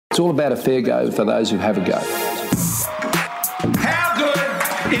It's all about a fair go for those who have a go. How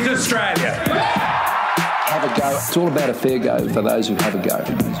good is Australia? Have a go. It's all about a fair go for those who have a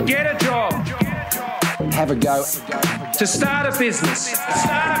go. Get a job. Have a go. To start a business. To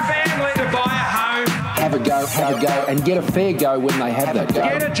start a family. To buy a home. Have a go, and get a fair go when they have that go.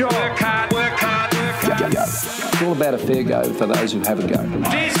 Get a job. Work hard, work hard, work hard. Go. It's all about a fair go for those who have a go.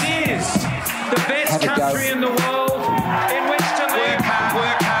 This is the best country in the world in which to live. Work hard,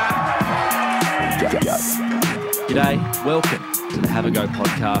 work hard. Go. G'day, welcome to the Have a Go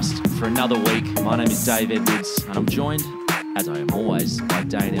podcast for another week. My name is Dave Edwards and I'm joined, as I am always, by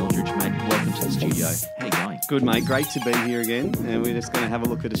Dane Eldridge, mate. Welcome to the studio. How you going? Good, mate. Great to be here again. And we're just going to have a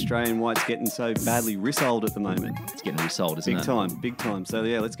look at Australia and why it's getting so badly rissold at the moment. It's getting resold, isn't it? Big time. So,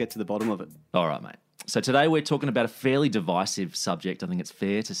 yeah, let's get to the bottom of it. All right, mate. So today we're talking about a fairly divisive subject, I think it's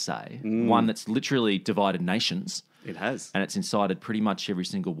fair to say. One that's literally divided nations. It has. And it's incited pretty much every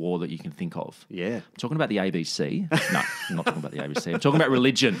single war that you can think of. Yeah. I'm talking about the ABC. No, I'm not talking about the ABC. I'm talking about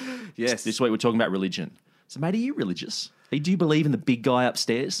religion. Yes. This week we're talking about religion. So, mate, are you religious? Do you believe in the big guy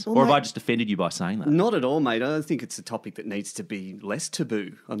upstairs? Well, or have mate, I just offended you by saying that? Not at all, mate. I don't think it's a topic that needs to be less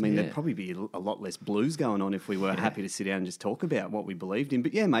taboo. I mean, Yeah. there'd probably be a lot less blues going on if we were happy to sit down and just talk about what we believed in.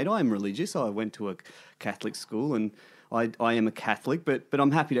 But yeah, mate, I am religious. I went to a Catholic school and I am a Catholic, but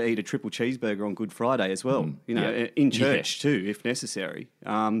I'm happy to eat a triple cheeseburger on Good Friday as well, in church too, if necessary.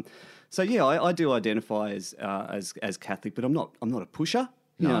 So yeah, I do identify as Catholic, but I'm not a pusher.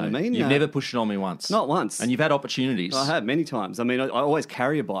 You know what I mean? You've never pushed it on me once. Not once. And you've had opportunities. I have many times. I mean, I always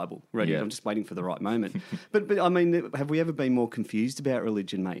carry a Bible ready. Yeah. I'm just waiting for the right moment. but I mean, have we ever been more confused about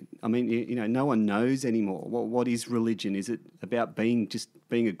religion, mate? I mean, no one knows anymore. What is religion? Is it about being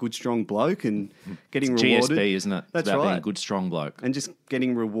a good, strong bloke and getting It's rewarded? GSP, isn't it? That's it's about right. being a good, strong bloke. And just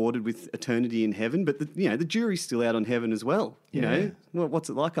getting rewarded with eternity in heaven. But the jury's still out on heaven as well. You know, what's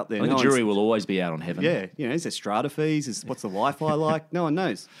it like up there? I think the jury will always be out on heaven. Yeah, is there strata fees? What's the Wi-Fi like? No one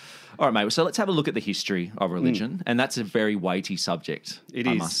knows. All right, mate. So let's have a look at the history of religion. And that's a very weighty subject,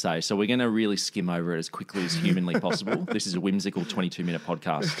 I must say. So we're going to really skim over it as quickly as humanly possible. This is a whimsical 22-minute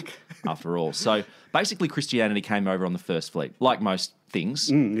podcast, after all. So basically, Christianity came over on the First Fleet. Like most things,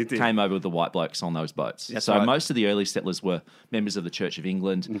 it did. came over with the white blokes on those boats. That's so right. most of the early settlers were members of the Church of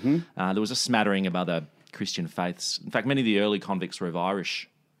England. There was a smattering of other Christian faiths. In fact, many of the early convicts were of Irish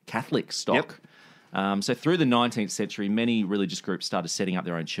Catholic stock. Yep. So through the 19th century, many religious groups started setting up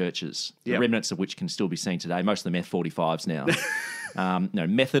their own churches, the Yep. remnants of which can still be seen today, most of them F45s now.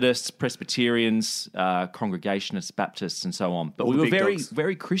 Methodists, Presbyterians, Congregationists, Baptists, and so on. But All we the were big very, dogs.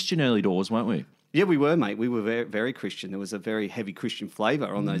 very Christian early doors, weren't we? Yeah, we were, mate. We were very, very Christian. There was a very heavy Christian flavour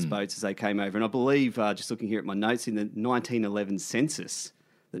on those boats as they came over. And I believe, just looking here at my notes, in the 1911 census,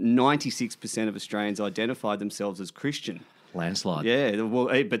 that 96% of Australians identified themselves as Christian. Landslide. Yeah, well,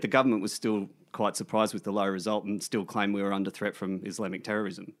 but the government was still quite surprised with the low result and still claimed we were under threat from Islamic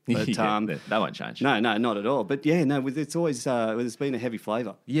terrorism. But, that won't change. No, not at all. But yeah, no, it's always there's been a heavy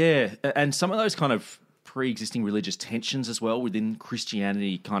flavour. Yeah, and some of those kind of pre-existing religious tensions as well within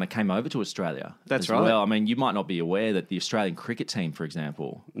Christianity kind of came over to Australia. That's as right. Well, I mean, you might not be aware that the Australian cricket team, for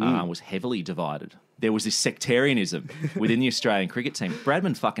example, was heavily divided. There was this sectarianism within the Australian cricket team.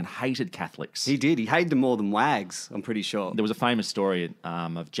 Bradman fucking hated Catholics. He did. He hated them more than Wags, I'm pretty sure. There was a famous story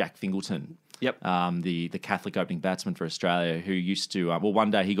of Jack Fingleton. Yep. The Catholic opening batsman for Australia who used to,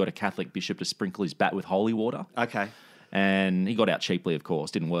 one day he got a Catholic bishop to sprinkle his bat with holy water. Okay. And he got out cheaply, of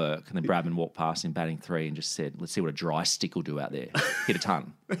course, didn't work. And then Bradman walked past him batting 3 and just said, let's see what a dry stick will do out there. Hit a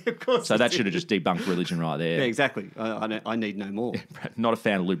ton. Of course. So that should have just debunked religion right there. Yeah, exactly. I need no more. Not a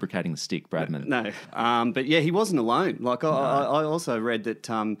fan of lubricating the stick, Bradman. No, but yeah, he wasn't alone. Like I also read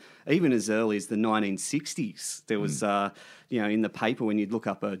that even as early as the 1960s, there was in the paper when you'd look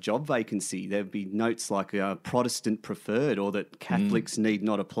up a job vacancy, there'd be notes like Protestant preferred or that Catholics need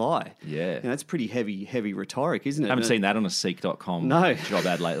not apply. Yeah. That's pretty heavy rhetoric, isn't it? Haven't seen that on a Seek.com No. job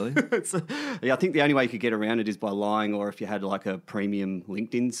ad lately. Yeah, I think the only way you could get around it is by lying, or if you had like a premium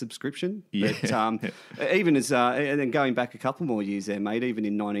LinkedIn subscription. Yeah. But even as and then going back a couple more years there, mate, even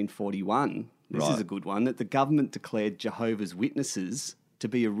in 1941, this Right. is a good one, that the government declared Jehovah's Witnesses to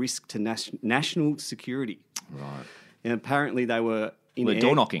be a risk to national security. Right. And apparently they were They're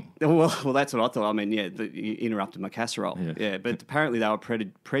door knocking. Well, that's what I thought. I mean, yeah, you interrupted my casserole. Yeah. But apparently they were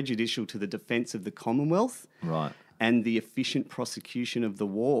prejudicial to the defence of the Commonwealth. Right. And the efficient prosecution of the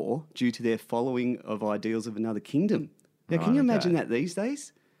war due to their following of ideals of another kingdom. Now, can you imagine that these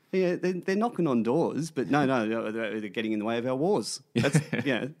days? Yeah, they're knocking on doors, but no, they're getting in the way of our wars. That's,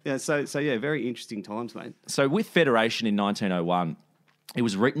 So very interesting times, mate. So with Federation in 1901, it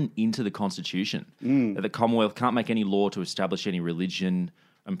was written into the Constitution that the Commonwealth can't make any law to establish any religion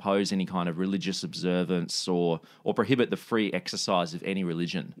impose any kind of religious observance or prohibit the free exercise of any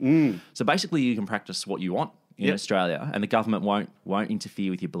religion. So basically, you can practice what you want in Australia, and the government won't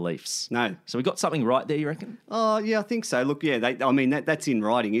interfere with your beliefs. No. So we got something right there, you reckon? Oh, yeah, I think so. Look, yeah, that's in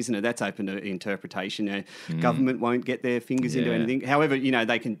writing, isn't it? That's open to interpretation. Government won't get their fingers into anything. However,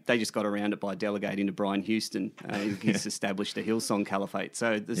 they just got around it by delegating to Brian Houston. He's established a Hillsong Caliphate.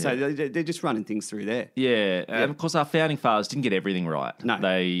 So they're just running things through there. Yeah. And of course, our founding fathers didn't get everything right. No.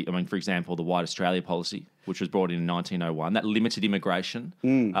 For example, the White Australia policy, which was brought in 1901, that limited immigration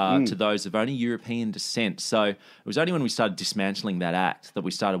to those of only European descent. So it was only when we started dismantling that act that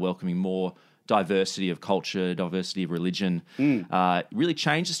we started welcoming more diversity of culture, diversity of religion. It really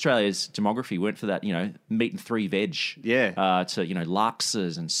changed Australia's demography. We went for that, meat and 3 veg to,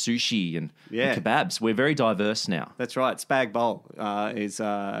 laksas and sushi and kebabs. We're very diverse now. That's right. Spag Bowl is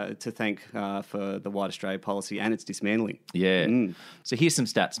to thank for the White Australia policy and its dismantling. Yeah. So here's some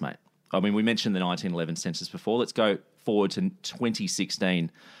stats, mate. We mentioned the 1911 census before. Let's go forward to 2016.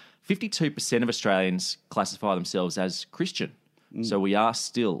 52% of Australians classify themselves as Christian. So we are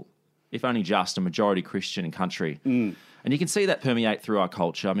still, if only just, a majority Christian country. And you can see that permeate through our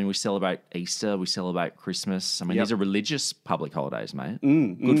culture. We celebrate Easter, we celebrate Christmas. These are religious public holidays, mate.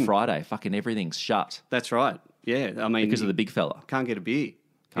 Good Friday, fucking everything's shut. That's right. Yeah, because of the big fella. Can't get a beer.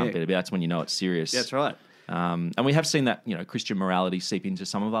 Can't get a beer. That's when you know it's serious. That's right. And we have seen that, Christian morality seep into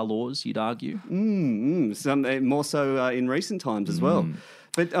some of our laws, you'd argue. Some more so in recent times as well.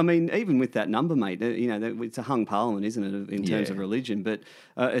 But, even with that number, mate, it's a hung parliament, isn't it, in terms of religion? But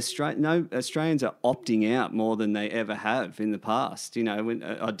Australians are opting out more than they ever have in the past. When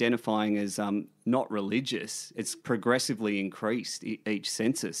identifying as not religious, it's progressively increased each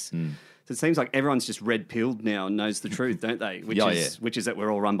census. So it seems like everyone's just red-pilled now and knows the truth, don't they? Which is that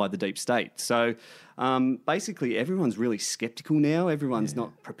we're all run by the deep state. So basically, everyone's really sceptical now. Everyone's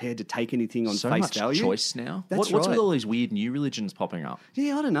not prepared to take anything on face value. So much choice now. What's right. with all these weird new religions popping up?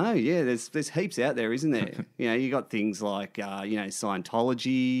 Yeah, I don't know. Yeah, there's heaps out there, isn't there? You got things like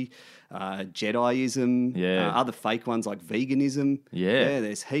Scientology, Jediism, other fake ones like veganism. Yeah,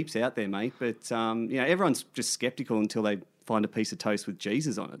 there's heaps out there, mate. But everyone's just sceptical until they find a piece of toast with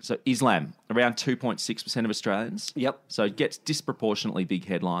Jesus on it. So Islam, around 2.6% of Australians. Yep. So it gets disproportionately big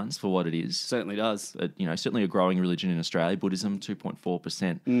headlines for what it is. Certainly does. Certainly a growing religion in Australia. Buddhism,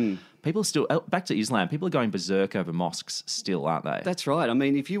 2.4%. People are still, back to Islam, people are going berserk over mosques still, aren't they? That's right.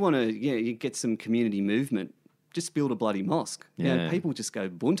 If you want to you get some community movement, just build a bloody mosque. People just go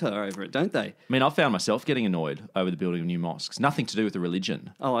bunter over it, don't they? I found myself getting annoyed over the building of new mosques. Nothing to do with the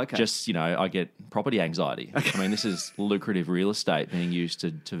religion. Oh, okay. Just, I get property anxiety. Okay. This is lucrative real estate being used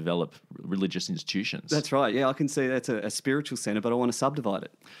to develop religious institutions. That's right. Yeah, I can see that's a spiritual centre, but I want to subdivide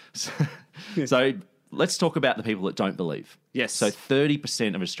it. So let's talk about the people that don't believe. Yes. So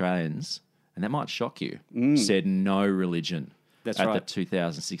 30% of Australians, and that might shock you, said no religion. That's at right. the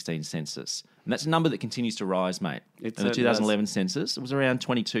 2016 census. And that's a number that continues to rise, mate. In the 2011 census, it was around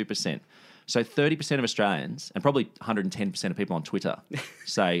 22%. So 30% of Australians, and probably 110% of people on Twitter,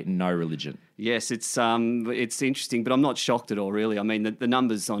 say no religion. Yes, it's interesting, but I'm not shocked at all, really. The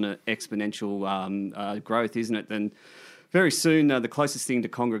numbers on an exponential growth, isn't it? Then very soon, the closest thing to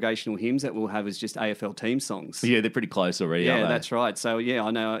congregational hymns that we'll have is just AFL team songs. Yeah, they're pretty close already, aren't they? Yeah, that's right. So,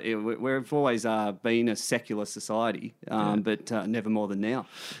 I know we've always been a secular society, but never more than now.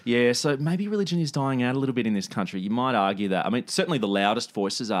 Yeah, so maybe religion is dying out a little bit in this country. You might argue that. Certainly the loudest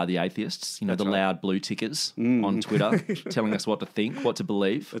voices are the atheists, that's the loud blue tickers on Twitter telling us what to think, what to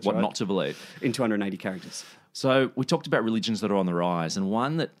believe, what not to believe. In 280 characters. So we talked about religions that are on the rise, and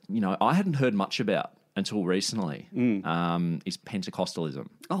one that, I hadn't heard much about until recently is Pentecostalism.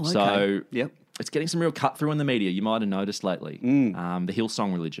 Oh, okay. So yep. It's getting some real cut through in the media. You might have noticed lately. The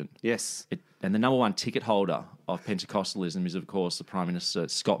Hillsong religion. Yes. And the number one ticket holder of Pentecostalism is, of course, the Prime Minister,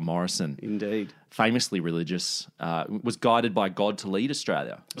 Scott Morrison. Indeed. Famously religious, was guided by God to lead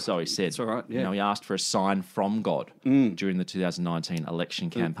Australia. So he said. That's all right, yeah. He asked for a sign from God during the 2019 election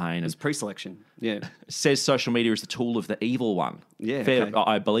campaign. It was pre-selection, yeah. Says social media is the tool of the evil one. Yeah, Fair, okay.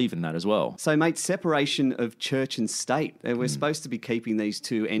 I believe in that as well. So, mate, separation of church and state. We're supposed to be keeping these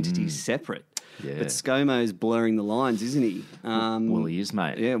two entities separate. Yeah. But ScoMo's blurring the lines, isn't he? Well, he is,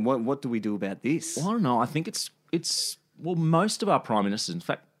 mate. Yeah, what do we do about this? Well, I don't know. I think it's most of our prime ministers, in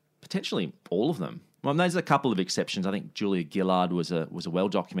fact, potentially all of them. Well, there's a couple of exceptions. I think Julia Gillard was a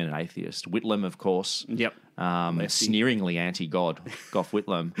well-documented atheist. Whitlam, of course. Yep. Sneeringly anti-God, Gough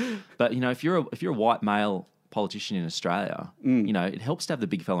Whitlam. But, if you're a white male politician in Australia, it helps to have the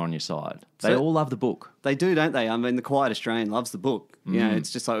big fella on your side. They all love the book. They do, don't they? The quiet Australian loves the book.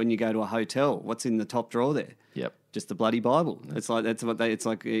 It's just like when you go to a hotel, what's in the top drawer there? Yep. Just the bloody Bible. It's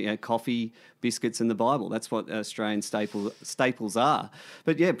like coffee, biscuits, and the Bible. That's what Australian staples are.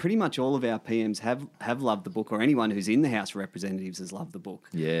 But yeah, pretty much all of our PMs have loved the book, or anyone who's in the House of Representatives has loved the book.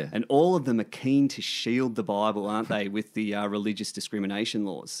 Yeah, and all of them are keen to shield the Bible, aren't they, with the religious discrimination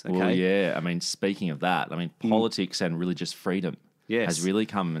laws? Okay? Well, yeah. I mean, speaking of that, politics and religious freedom has really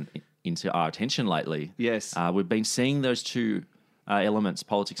come into our attention lately. Yes, we've been seeing those two elements,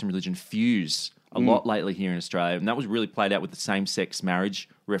 politics and religion, fuse a lot lately here in Australia, and that was really played out with the same-sex marriage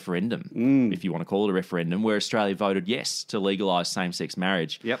referendum, if you want to call it a referendum, where Australia voted yes to legalise same-sex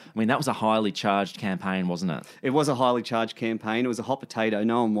marriage. Yep. I mean, that was a highly charged campaign, wasn't it? It was a highly charged campaign. It was a hot potato.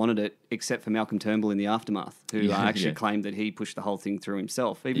 No one wanted it except for Malcolm Turnbull in the aftermath, who actually claimed that he pushed the whole thing through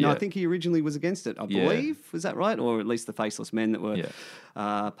himself, even though I think he originally was against it, I believe. Was that right? Or at least the faceless men that were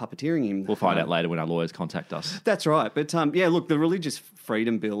puppeteering him. We'll find out later when our lawyers contact us. That's right. But, look, the Religious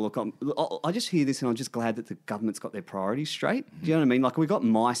Freedom Bill, look, I just hear this and I'm just glad that the government's got their priorities straight. Do you know what I mean? Like, we got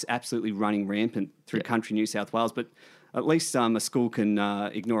mice absolutely running rampant through country New South Wales, but at least a school can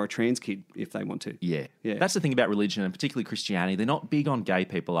ignore a trans kid if they want to. Yeah. That's the thing about religion, and particularly Christianity. They're not big on gay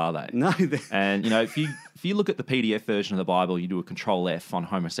people, are they? No. And, if you look at the PDF version of the Bible, you do a Control F on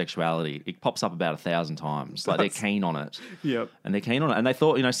homosexuality, it pops up about 1,000 times. Like, they're keen on it. Yep. And they're keen on it. And they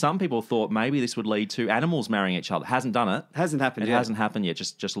thought, some people thought maybe this would lead to animals marrying each other. Hasn't done it. Hasn't happened yet. It hasn't happened yet.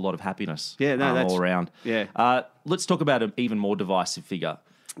 Just a lot of happiness. Yeah, no, that's all around. Yeah. Let's talk about an even more divisive figure.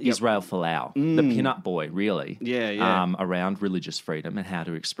 Israel Folau, the pin-up boy, really, around religious freedom and how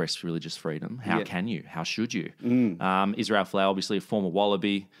to express religious freedom. How can you? How should you? Israel Folau, obviously a former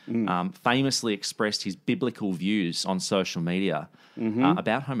Wallaby, famously expressed his biblical views on social media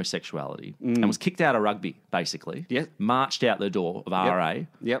about homosexuality and was kicked out of rugby, basically. Marched out the door of RA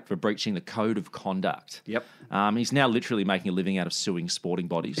for breaching the code of conduct. He's now literally making a living out of suing sporting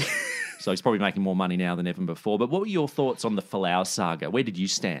bodies. So he's probably making more money now than ever before. But what were your thoughts on the Folau saga? Where did you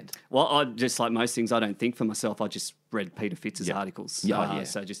stand? Well, I just like most things, I don't think for myself. I just read Peter Fitz's articles.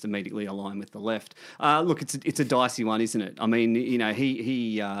 So just immediately align with the left. Look, it's a dicey one, isn't it? I mean,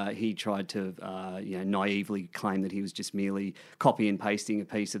 he tried to naively claim that he was just merely copy and pasting a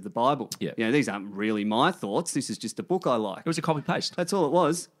piece of the Bible. These aren't really my thoughts. This is just a book I like. It was a copy paste. That's all it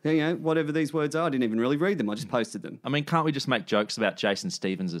was. Whatever these words are, I didn't even really read them. I just posted them. I mean, can't we just make jokes about Jason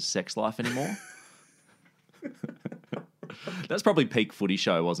Stevens' sex life anymore? That's probably peak footy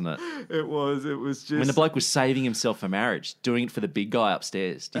show, wasn't it? It was just... When the bloke was saving himself for marriage, doing it for the big guy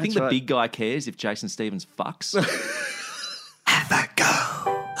upstairs. Do you think the big guy cares if Jason Stevens fucks? Have a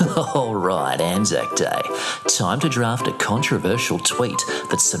go. All right, Anzac Day. Time to draft a controversial tweet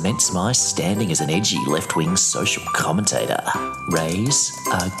that cements my standing as an edgy left-wing social commentator. Raise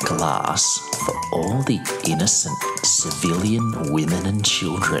a glass for all the innocent civilian women and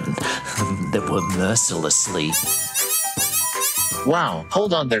children that were mercilessly... Wow,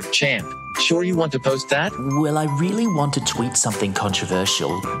 hold on there, champ. Sure you want to post that? Well, I really want to tweet something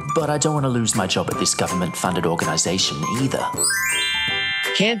controversial, but I don't want to lose my job at this government-funded organisation either.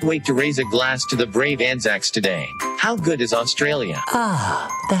 Can't wait to raise a glass to the brave Anzacs today. How good is Australia?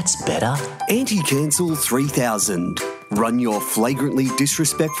 That's better. Anti-Cancel 3000. Run your flagrantly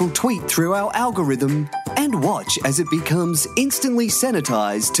disrespectful tweet through our algorithm and watch as it becomes instantly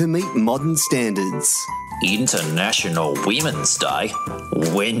sanitised to meet modern standards. International Women's Day?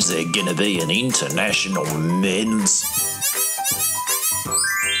 When's there gonna be an International Men's?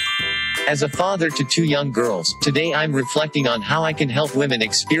 As a father to 2 young girls, today I'm reflecting on how I can help women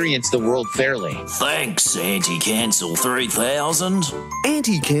experience the world fairly. Thanks, Anti-Cancel 3000.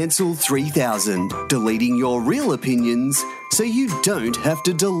 Anti-Cancel 3000. Deleting your real opinions so you don't have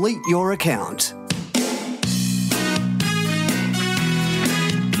to delete your account.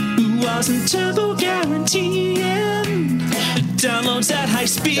 Wasn't turbo guaranteeing downloads at high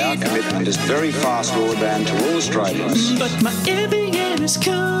speed. Our commitment is very fast broadband to all Australians. But my NBN is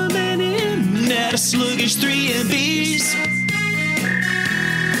coming in at a sluggish 3 MBs.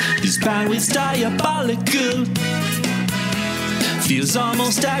 This bandwidth's diabolical. Feels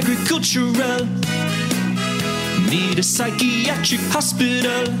almost agricultural. Need a psychiatric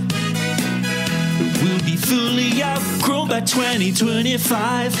hospital. We'll be fully outgrown by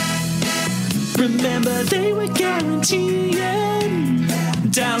 2025. Remember, they were guaranteeing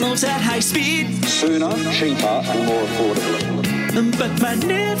downloads at high speed. Sooner, cheaper and more affordably. But my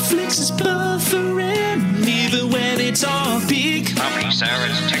Netflix is buffering, even when it's off peak. Sorry, sir,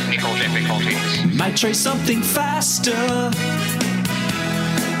 it's technical difficulties. Might try something faster,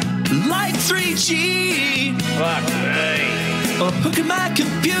 like 3G. Fuck me. Or hooking my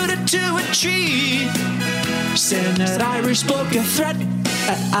computer to a tree. Send that Irish bloke a threat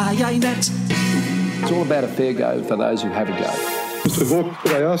at IINet. It's all about a fair go for those who have a go. Mr. Hawke,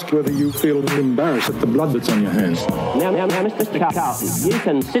 could I ask whether you feel embarrassed at the blood that's on your hands? Now, Mr. Carlton, you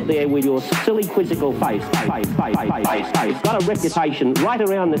can sit there with your silly quizzical face. It's got a reputation right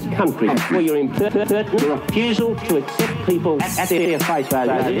around this country for your impertinent refusal to accept people at their face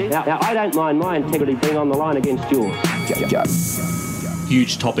value. Now, I don't mind my integrity being on the line against yours. Go.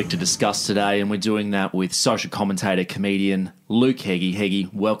 Huge topic to discuss today, and we're doing that with social commentator, comedian Luke Heggie. Heggie,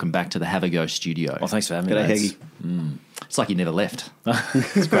 welcome back to the Have a Go studio. Well, thanks for having me. G'day, Heggie. It's like you never left.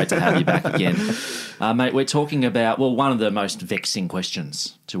 It's great to have you back again. Mate, we're talking about, well, one of the most vexing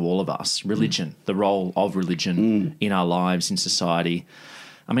questions to all of us, religion, the role of religion in our lives, in society.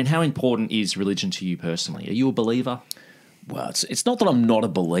 I mean, how important is religion to you personally? Are you a believer? Well, it's not that I'm not a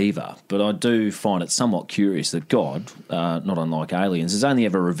believer, but I do find it somewhat curious that God, not unlike aliens, has only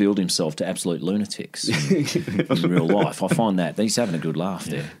ever revealed himself to absolute lunatics in real life. I find that he's having a good laugh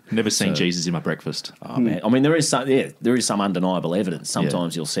there. Never seen Jesus in my breakfast. Oh man, I mean there is some undeniable evidence.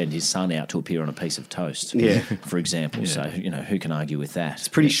 Sometimes he'll send his son out to appear on a piece of toast, for example. So who can argue with that? It's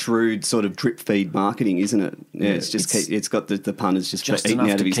pretty shrewd sort of drip feed marketing, isn't it? Yeah, it's got the punters just eating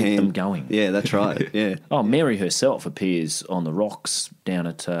out of his hand. Them going. Yeah, that's right. Yeah. Oh, Mary herself appears on the rocks down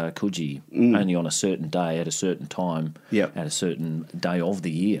at Coogee only on a certain day at a certain time at a certain day of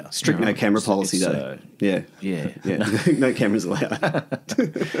the year. Strict no camera policy though. Yeah. No cameras allowed.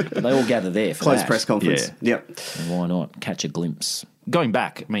 But they all gather there for closed press conference. Yeah. Yep. And why not catch a glimpse? Going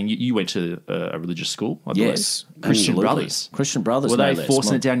back, I mean, you went to a religious school, I believe. Yes, Christian Brothers. Christian Brothers. Were they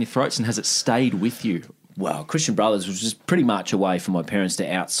forcing it down your throats, and has it stayed with you? Well, Christian Brothers was just pretty much a way for my parents to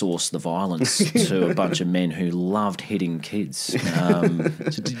outsource the violence to a bunch of men who loved hitting kids. So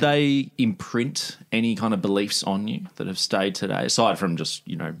did they imprint any kind of beliefs on you that have stayed today, aside from just,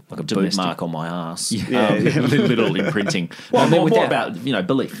 like a boot mark on my ass? Little imprinting. Well, more about,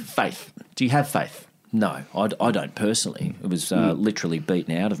 belief, faith. Do you have faith? No, I don't personally. It was literally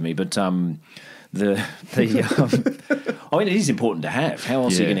beaten out of me, but... I mean, it is important to have. How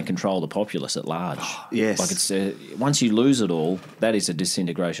else are you going to control the populace at large? Yes. Like it's once you lose it all, that is a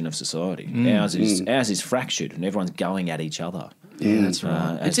disintegration of society. Ours is fractured, and everyone's going at each other. Yeah, that's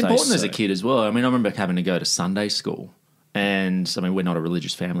right. It's important as a kid as well. I mean, I remember having to go to Sunday school. And, I mean, we're not a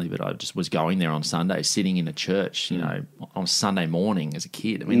religious family, but I just was going there on Sunday, sitting in a church, on Sunday morning as a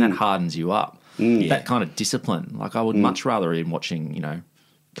kid. I mean, that hardens you up. That kind of discipline. Like, I would much rather be watching,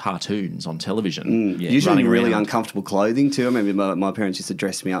 cartoons on television. Usually really uncomfortable clothing too. I remember my parents used to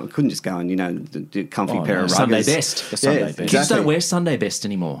dress me up. I couldn't just go and, do a comfy pair of ruggers. Sunday best. Exactly. Kids don't wear Sunday best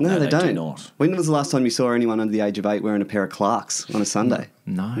anymore. No, they don't. Do not. When was the last time you saw anyone under the age of 8 wearing a pair of Clarks on a Sunday?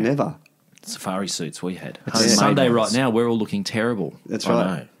 No. Never. Safari suits we had. It's Sunday right now. We're all looking terrible. That's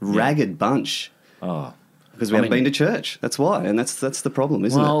right. Ragged bunch. Oh. Because we haven't been to church. That's why. And that's the problem,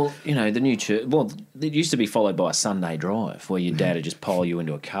 isn't it? Well, the new church... Well, it used to be followed by a Sunday drive where your dad would just pile you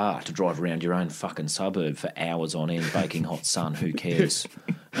into a car to drive around your own fucking suburb for hours on end, baking hot sun, who cares?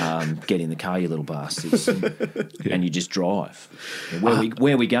 Get in the car, you little bastards. And you just drive.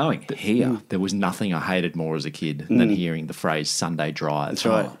 Where are we going? Here. There was nothing I hated more as a kid than hearing the phrase Sunday drive. That's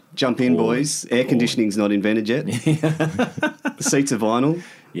right. Jump in, boys. Air conditioning's not invented yet. The seats are vinyl.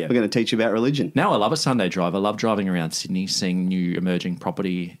 Yeah. We're going to teach you about religion. Now I love a Sunday drive. I love driving around Sydney, seeing new emerging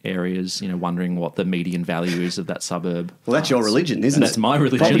property areas, wondering what the median value is of that suburb. Well, that's your religion, isn't it? That's my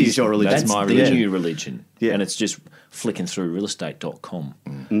religion. Property is your religion. That's my religion. The new religion. Yeah. And it's just flicking through realestate.com.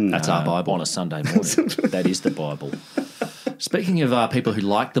 That's our Bible. On a Sunday morning. That is the Bible. Speaking of people who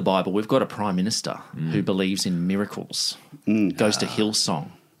like the Bible, we've got a Prime Minister who believes in miracles, goes to Hillsong.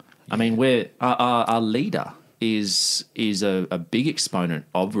 I mean, our leader is a big exponent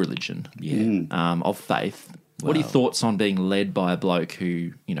of religion, of faith. What are your thoughts on being led by a bloke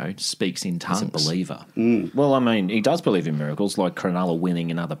who, speaks in tongues? He's a believer. Well, I mean, he does believe in miracles, like Cronulla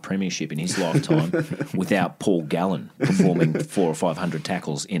winning another premiership in his lifetime without Paul Gallen performing 400 or 500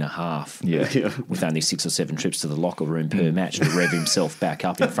 tackles in a half with only 6 or 7 trips to the locker room per match to rev himself back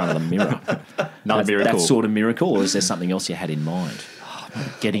up in front of the mirror. Not a miracle. That sort of miracle, or is there something else you had in mind?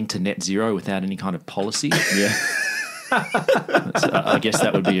 Getting to net zero without any kind of policy. Yeah. I guess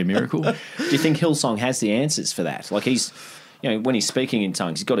that would be a miracle. Do you think Hillsong has the answers for that? Like he's, when he's speaking in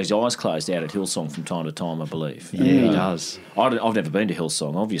tongues, he's got his eyes closed out at Hillsong from time to time, I believe. Yeah, he does. I've never been to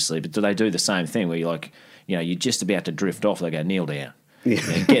Hillsong, obviously, but do they do the same thing where you're just about to drift off, they go, kneel down.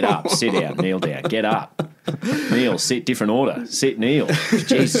 Yeah. Get up, sit down, kneel down, get up, kneel, sit, different order, sit, kneel.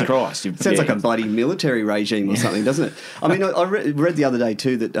 Jesus Christ. Sounds like a bloody military regime or something, doesn't it? I mean, I read the other day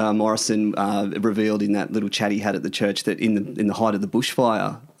too that Morrison revealed in that little chat he had at the church that in the height of the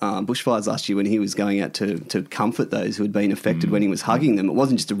bushfires last year when he was going out to comfort those who had been affected when he was hugging them, it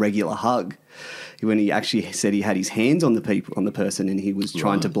wasn't just a regular hug. when he actually said he had his hands on the person and he was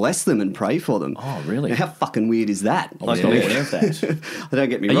trying to bless them and pray for them. Oh, really? Now, how fucking weird is that? I was not aware of that. Don't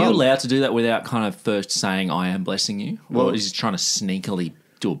get me Are wrong. you allowed to do that without kind of first saying, I am blessing you? Well- Or is he trying to sneakily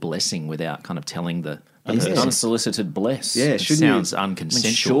do a blessing without kind of telling the It's person? unsolicited bless. Yeah, It shouldn't sounds you? I mean,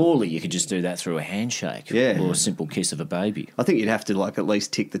 unconsensual. surely you could just do that through a handshake Yeah. or a simple kiss of a baby. I think you'd have to at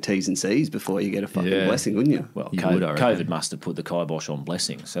least tick the T's and C's before you get a fucking Yeah. blessing, wouldn't you? Well, You would, I reckon. COVID must have put the kibosh on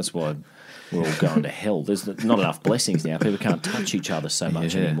blessings. That's why we're all going to hell. There's not enough blessings now. People can't touch each other so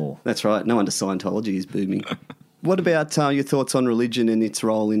much anymore. That's right. No wonder Scientology is booming. What about your thoughts on religion and its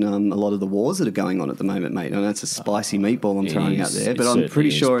role in a lot of the wars that are going on at the moment, mate? I know it's a spicy meatball I'm It throwing out is. there, It but I'm certainly pretty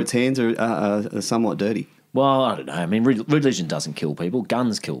is, sure but- its hands are somewhat dirty. Well, I don't know. I mean, religion doesn't kill people.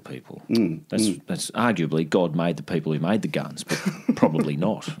 Guns kill people. That's arguably God made the people who made the guns, but probably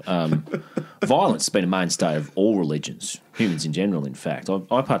not. Violence has been a mainstay of all religions, humans in general, in fact.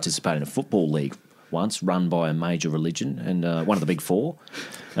 I participated in a football league once run by a major religion and one of the big four.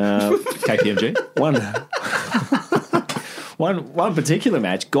 KPMG? One particular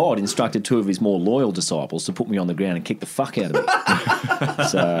match, God instructed two of his more loyal disciples to put me on the ground and kick the fuck out of me.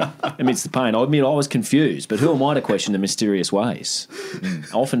 So, amidst the pain, I admit I was confused, but who am I to question the mysterious ways?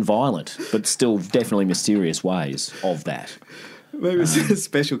 Often violent, but still definitely mysterious ways of that. Maybe it was a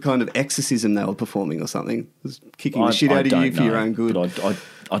special kind of exorcism they were performing or something. It was kicking the shit out of you for your own good. But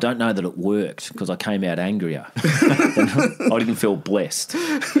I don't know that it worked because I came out angrier. I didn't feel blessed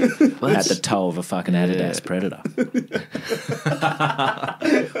at the toe of a fucking Adidas Predator.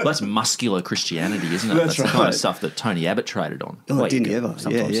 Well, that's muscular Christianity, isn't it? That's the kind of stuff that Tony Abbott traded on. Oh, didn't you ever?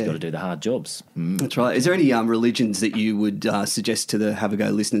 Sometimes Yeah. you've got to do the hard jobs. That's right. Is there any religions that you would suggest to the Have a Go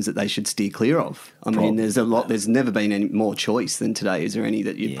listeners that they should steer clear of? I mean, there's a lot. There's never been any more choice than today. Is there any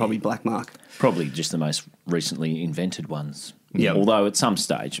that you'd probably blackmark? Probably just the most recently invented ones. Yep. Although at some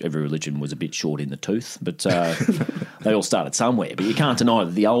stage every religion was a bit short in the tooth, but they all started somewhere. But you can't deny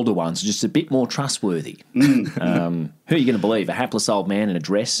that the older ones are just a bit more trustworthy. Who are you going to believe? A hapless old man in a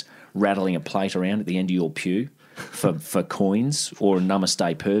dress rattling a plate around at the end of your pew for coins, or a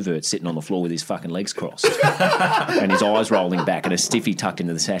namaste pervert sitting on the floor with his fucking legs crossed and his eyes rolling back and a stiffy tucked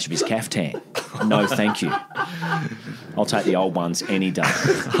into the sash of his caftan? No, thank you. I'll take the old ones any day.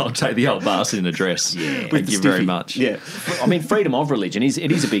 I'll take the old bastard in a dress. Yeah. Thank you very much. Yeah. I mean, freedom of religion it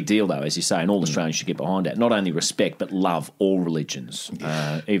is a big deal, though, as you say, and all Australians should get behind that. Not only respect, but love all religions,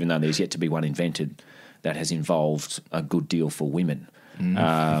 even though there's yet to be one invented that has involved a good deal for women.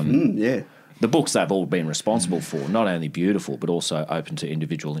 Yeah. The books they've all been responsible for, not only beautiful, but also open to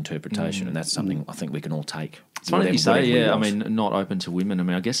individual interpretation, and that's something I think we can all take. It's funny that you say, whatever we I want. mean, not open to women. I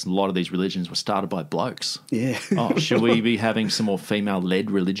mean, I guess a lot of these religions were started by blokes. Yeah. Oh, should we be having some more female-led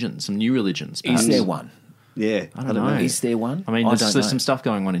religions, some new religions? Is perhaps? there one? Yeah. I don't know. Is there one? I mean, I there's don't know. some stuff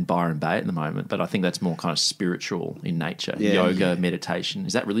going on in Byron Bay at the moment, but I think that's more kind of spiritual in nature. Yeah. Yoga, meditation.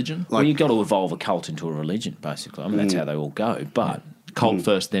 Is that religion? Well, you've got to evolve a cult into a religion, basically. I mean, that's how they all go. But Cult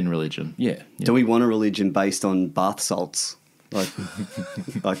first, then religion. yeah. Do we want a religion based on bath salts? Like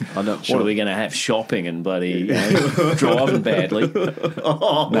I'm not sure. What are we going to have? Shopping and bloody driving badly?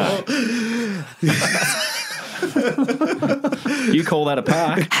 No. You call that a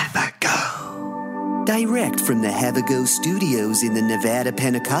park? Direct from the Have a Go studios in the Nevada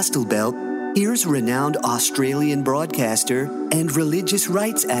Pentecostal Belt, here's renowned Australian broadcaster and religious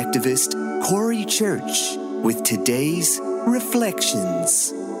rights activist Corey Church with today's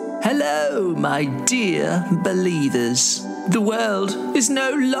Reflections. Hello, my dear believers. The world is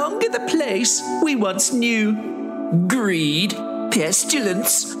no longer the place we once knew. Greed,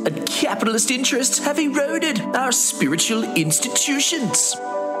 pestilence, and capitalist interests have eroded our spiritual institutions.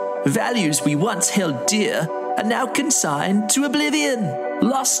 Values we once held dear are now consigned to oblivion,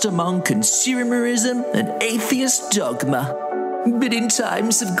 lost among consumerism and atheist dogma. But in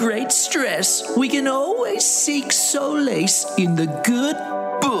times of great stress, we can always seek solace in the good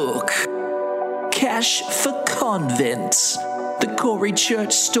book. Cash for Convents. The Corey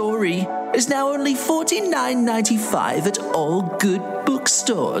Church story is now only $49.95 at all good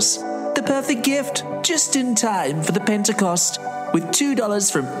bookstores. The perfect gift, just in time for the Pentecost, with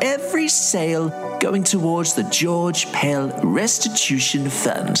 $2 from every sale going towards the George Pell Restitution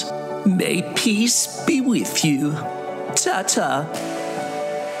Fund. May peace be with you. Ta-ta.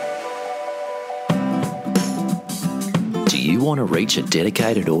 Do you want to reach a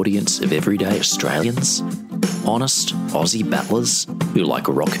dedicated audience of everyday Australians? Honest Aussie battlers who like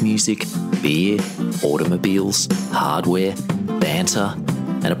rock music, beer, automobiles, hardware, banter,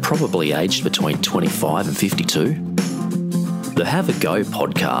 and are probably aged between 25 and 52? The Have a Go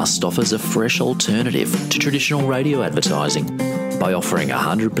podcast offers a fresh alternative to traditional radio advertising. by offering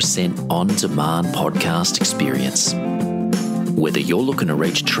 100% on-demand podcast experience. Whether you're looking to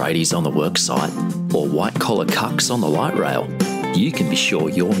reach tradies on the worksite or white-collar cucks on the light rail, you can be sure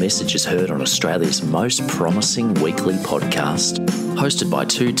your message is heard on Australia's most promising weekly podcast, hosted by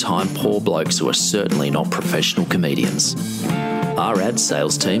two-time poor blokes who are certainly not professional comedians. Our ad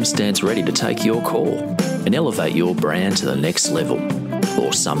sales team stands ready to take your call and elevate your brand to the next level,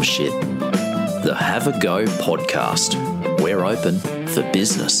 or some shit. The Have a Go podcast. We're open for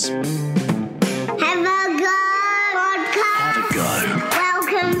business. Have a go podcast. Have a go.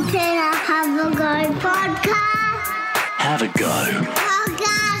 Welcome to the Have a Go podcast. Have a go.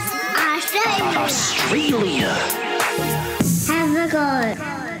 Podcast Australia. Have a go.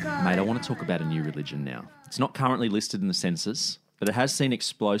 Mate, I want to talk about a new religion now. It's not currently listed in the census, but it has seen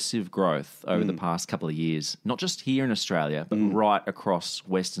explosive growth over the past couple of years, not just here in Australia, but right across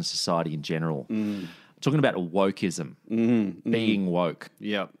Western society in general. Talking about wokeism, being woke.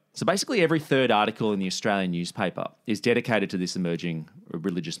 Yep. So basically every third article in the Australian newspaper is dedicated to this emerging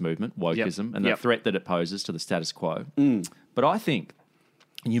religious movement, wokeism, and the threat that it poses to the status quo. But I think,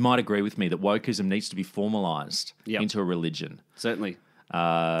 and you might agree with me, that wokeism needs to be formalised into a religion. Certainly.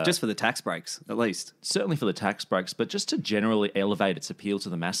 Just for the tax breaks, at least. Certainly for the tax breaks, but just to generally elevate its appeal to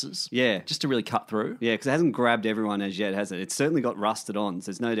the masses. Yeah. Just to really cut through. Yeah, because it hasn't grabbed everyone as yet, has it? It's certainly got rusted on, so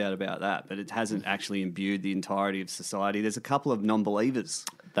there's no doubt about that, but it hasn't actually imbued the entirety of society. There's a couple of non-believers.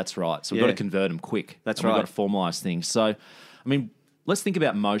 That's right. So we've got to convert them quick. That's right. We've got to formalise things. So, I mean, let's think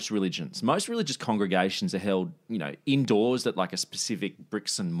about most religions. Most religious congregations are held, indoors at like a specific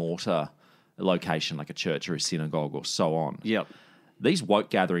bricks and mortar location, like a church or a synagogue or so on. Yep. These woke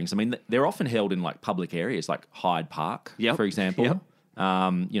gatherings, I mean, they're often held in like public areas, like Hyde Park, for example. Yep.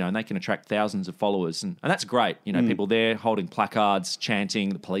 And they can attract thousands of followers, and that's great. People there holding placards, chanting.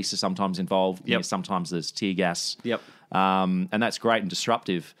 The police are sometimes involved. Sometimes there's tear gas. Yep. And that's great and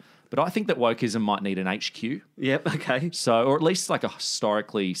disruptive. But I think that wokeism might need an HQ. Yep. Okay. So, or at least like a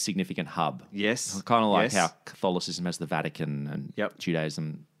historically significant hub. Yes. Kind of like how Catholicism has the Vatican and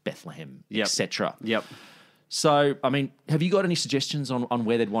Judaism, Bethlehem, Yep. etc. Yep. So, I mean, have you got any suggestions on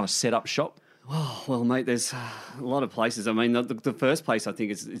where they'd want to set up shop? Oh, well, mate, there's a lot of places. I mean, the first place I think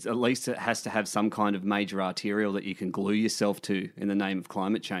is at least it has to have some kind of major arterial that you can glue yourself to in the name of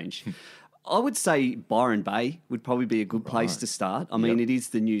climate change. I would say Byron Bay would probably be a good place to start. I mean, it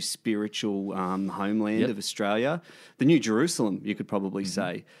is the new spiritual homeland of Australia. The new Jerusalem, you could probably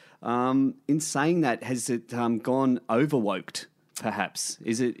say. In saying that, has it gone overwoked? Perhaps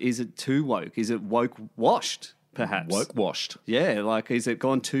is it too woke? Is it woke washed? Perhaps woke washed. Yeah, like is it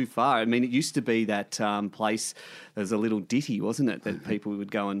gone too far? I mean, it used to be that place. There's a little ditty, wasn't it, that people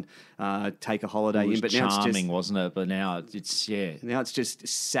would go and take a holiday in. But now it's charming, wasn't it? But now it's now it's just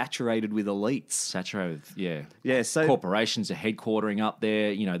saturated with elites. Saturated, yeah. So corporations are headquartering up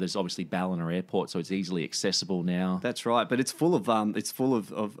there. There's obviously Ballina Airport, so it's easily accessible now. That's right, but it's full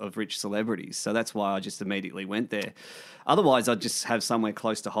of rich celebrities. So that's why I just immediately went there. Otherwise, I'd just have somewhere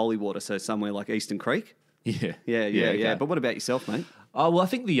close to holy water, so somewhere like Eastern Creek. Yeah. Okay. But what about yourself, mate? Oh, well, I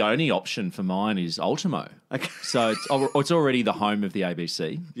think the only option for mine is Ultimo. Okay. So it's already the home of the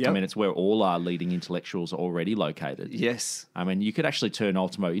ABC. Yep. I mean, it's where all our leading intellectuals are already located. Yes. I mean, you could actually turn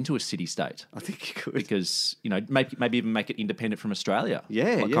Ultimo into a city-state. I think you could. Because, maybe even make it independent from Australia.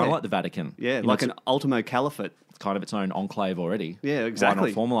 Yeah, Kind of like the Vatican. Yeah, like an Ultimo Caliphate. It's kind of its own enclave already. Yeah,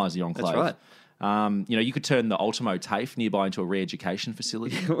 exactly. Why not formalise the enclave? That's right. You could turn the Ultimo TAFE nearby into a re-education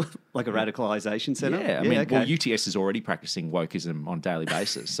facility. Like a radicalisation centre? Yeah, I mean, well, UTS is already practising wokeism on a daily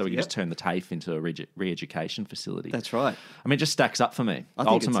basis, so we can just turn the TAFE into a re-education facility. That's right. I mean, it just stacks up for me. I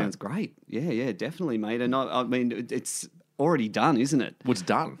think Ultimo. it sounds great. Yeah, definitely, mate. And I mean, it's already done, isn't it? What's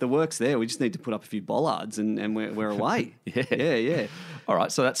done? The work's there. We just need to put up a few bollards and we're away. Yeah. All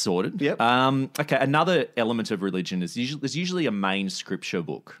right, so that's sorted. Yep. Okay, another element of religion is there's usually a main scripture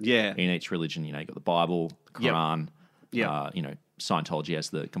book. Yeah. In each religion, you've got the Bible, the Quran. Yep. Scientology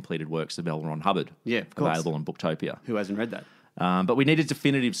has the completed works of L. Ron Hubbard. Yeah, of course. Available on Booktopia. Who hasn't read that? But we need a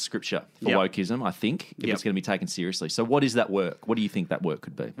definitive scripture for wokeism, I think, if it's going to be taken seriously. So what is that work? What do you think that work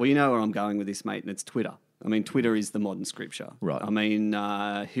could be? Well, you know where I'm going with this, mate, and it's Twitter. I mean, Twitter is the modern scripture. Right. I mean,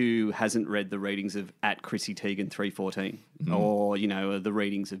 who hasn't read the readings of @ChrissyTeigen314 or, the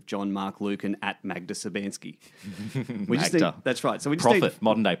readings of John Mark Luke and @Magda Sabansky? That's right. So we just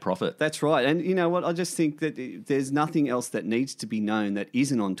modern day prophet. That's right. And you know what? I just think that there's nothing else that needs to be known that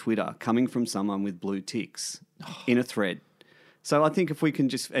isn't on Twitter coming from someone with blue ticks in a thread. So I think if we can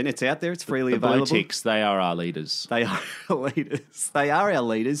and it's out there, it's freely available. Blue ticks, they are our leaders. They are our leaders. They are our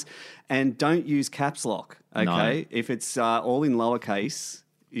leaders. And don't use caps lock, okay? No. If it's all in lowercase,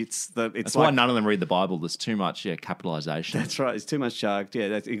 That's why none of them read the Bible. There's too much capitalisation. That's right. It's too much.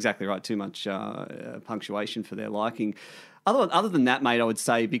 That's exactly right. Too much punctuation for their liking. Other than that, mate, I would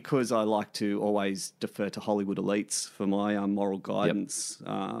say, because I like to always defer to Hollywood elites for my moral guidance,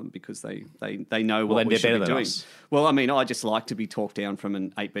 because they know what we should be doing. Us. Well, I mean, I just like to be talked down from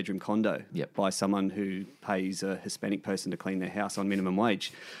an 8-bedroom condo by someone who pays a Hispanic person to clean their house on minimum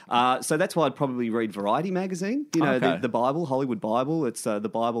wage. So that's why I'd probably read Variety magazine. You know, the Bible, Hollywood Bible. It's the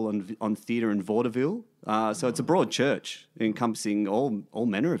Bible on theatre and vaudeville. So it's a broad church encompassing all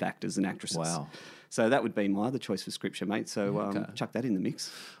manner of actors and actresses. Wow. So that would be my other choice for scripture, mate. So chuck that in the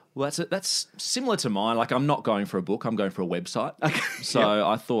mix. Well, that's similar to mine. Like, I'm not going for a book. I'm going for a website. Okay. So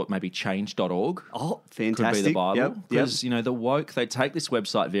I thought maybe change.org. Oh, fantastic. Could be the Bible. Because, the woke, they take this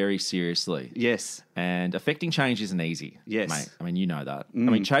website very seriously. Yes. And affecting change isn't easy. Yes. Mate. I mean, you know that. I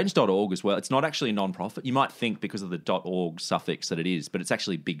mean, change.org as well. It's not actually a non-profit. You might think because of the .org suffix that it is, but it's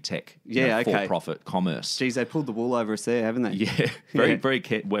actually big tech. For-profit commerce. Geez, they pulled the wool over us there, haven't they? Yeah. Very,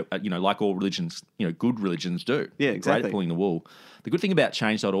 like all religions, good religions do. Yeah, exactly. Great at pulling the wool. The good thing about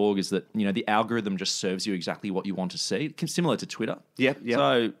change.org is that, the algorithm just serves you exactly what you want to see. Similar to Twitter. Yep.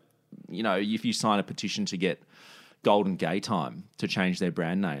 So, if you sign a petition to get Golden Gay Time to change their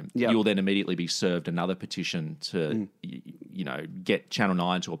brand name, you'll then immediately be served another petition to, get Channel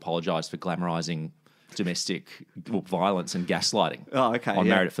 9 to apologise for glamorising domestic violence and gaslighting on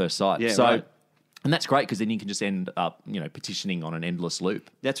Married at First Sight. Yeah, so, and that's great because then you can just end up, petitioning on an endless loop.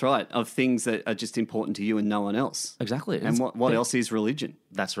 That's right, of things that are just important to you and no one else. Exactly. And what else is religion?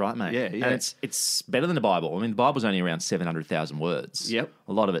 That's right, mate. Yeah. And it's better than the Bible. I mean, the Bible's only around 700,000 words. Yep.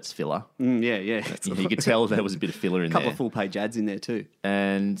 A lot of it's filler. Yeah. You could tell there was a bit of filler in there. A couple of full-page ads in there too.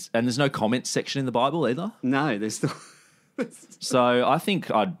 And there's no comments section in the Bible either. No, there's still... So I think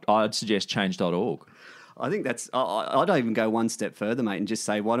I'd suggest change.org. I think I'd even go one step further, mate, and just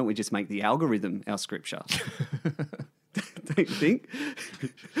say, why don't we just make the algorithm our scripture? Don't you think?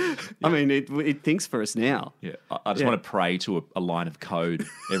 I mean, it thinks for us now. Yeah, I just want to pray to a line of code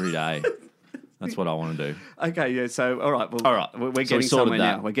every day. That's what I want to do. Okay, yeah. So, all right. We're getting somewhere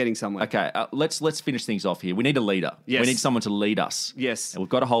now. We're getting somewhere. Okay, let's finish things off here. We need a leader. Yes. We need someone to lead us. Yes. And we've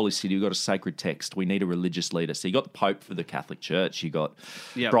got a holy city. We've got a sacred text. We need a religious leader. So you got the Pope for the Catholic Church. You got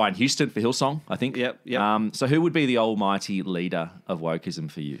Brian Houston for Hillsong, I think. Yep. So who would be the almighty leader of wokeism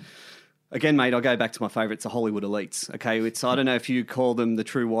for you? Again, mate, I'll go back to my favourites, the Hollywood elites. Okay, I don't know if you call them the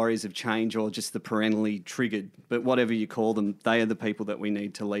true warriors of change or just the perennially triggered, but whatever you call them, they are the people that we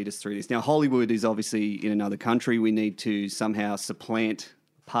need to lead us through this. Now, Hollywood is obviously in another country. We need to somehow supplant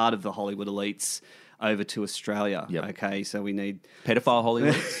part of the Hollywood elites over to Australia. Yep. Okay, so we need pedophile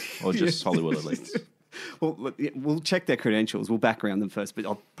Hollywood or just Hollywood elites. Well, we'll check their credentials. We'll background them first, but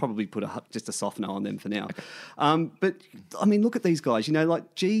I'll probably put just a soft no on them for now. But, I mean, look at these guys.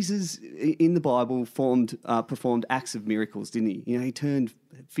 Like Jesus in the Bible performed acts of miracles, didn't he? He turned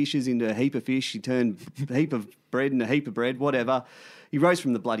fishes into a heap of fish. He turned a heap of bread into a heap of bread, whatever. He rose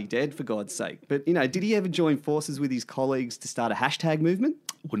from the bloody dead, for God's sake. But, did he ever join forces with his colleagues to start a hashtag movement?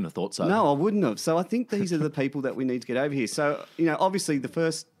 Wouldn't have thought so. No, I wouldn't have. So I think these are the people that we need to get over here. So, obviously the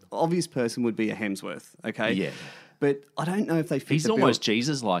first obvious person would be a Hemsworth, okay? Yeah. But I don't know if they fit He's the bill. almost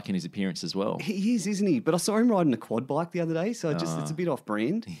Jesus-like in his appearance as well. He is, isn't he? But I saw him riding a quad bike the other day, so it's a bit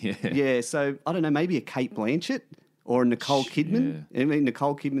off-brand. Yeah. Yeah, so I don't know, maybe a Kate Blanchett or a Nicole Kidman. I mean,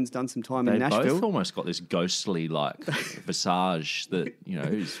 Nicole Kidman's done some time in Nashville. They both almost got this ghostly, visage that,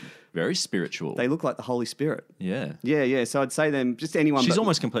 is very spiritual. They look like the Holy Spirit. Yeah. Yeah. So I'd say them, just anyone. She's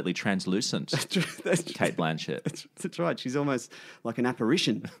almost completely translucent. Kate Blanchett. That's right. She's almost like an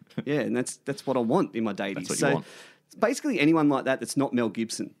apparition. Yeah, and that's what I want in my deity. That's what you want. Basically anyone like that's not Mel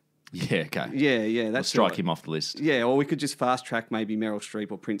Gibson. Yeah, okay. Yeah. Let's strike him off the list. Yeah, or we could just fast track maybe Meryl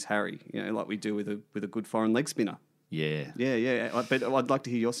Streep or Prince Harry, like we do with a good foreign leg spinner. Yeah. Yeah. But I'd like to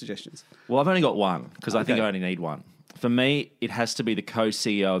hear your suggestions. Well, I've only got one because I think I only need one. For me, it has to be the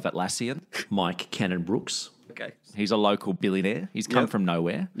co-CEO of Atlassian, Mike Cannon-Brookes. Okay. He's a local billionaire. He's come from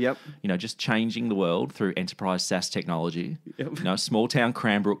nowhere. Yep. Just changing the world through enterprise SaaS technology. Yep. Small town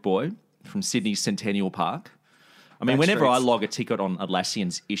Cranbrook boy from Sydney's Centennial Park. I mean, whenever I log a ticket on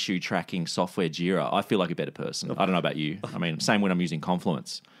Atlassian's issue tracking software Jira, I feel like a better person. I don't know about you. I mean, same when I'm using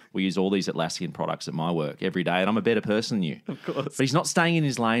Confluence. We use all these Atlassian products at my work every day, and I'm a better person than you. Of course. But he's not staying in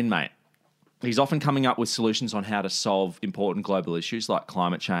his lane, mate. He's often coming up with solutions on how to solve important global issues like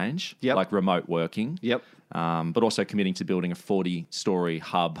climate change, like remote working, but also committing to building a 40-story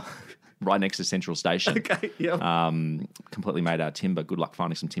hub right next to Central Station. Okay, yeah. Completely made out of timber. Good luck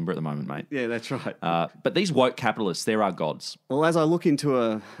finding some timber at the moment, mate. Yeah, that's right. But these woke capitalists, they're our gods. Well, as I look into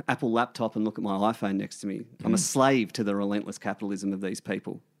a Apple laptop and look at my iPhone next to me, I'm a slave to the relentless capitalism of these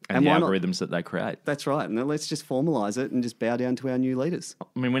people. And the why algorithms that they create. That's right. And let's just formalise it and just bow down to our new leaders.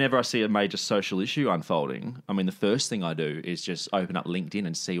 I mean, whenever I see a major social issue unfolding, I mean, the first thing I do is just open up LinkedIn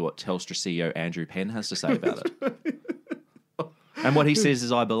and see what Telstra CEO Andrew Penn has to say about it. And what he says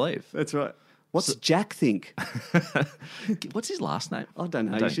is I believe. That's right. What's Jack think? What's his last name? I don't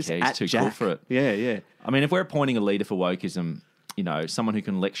know. I don't care. He's too Jack. cool for it. Yeah, yeah. I mean, if we're appointing a leader for wokeism, you know, someone who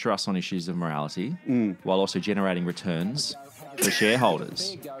can lecture us on issues of morality while also generating returns for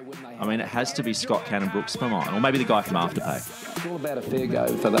shareholders, I mean, it has to be Scott Cannon-Brookes for mine, or maybe the guy from Afterpay. It's all about a fair go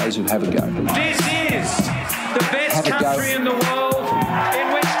for those who have a go. This is the best country in the world.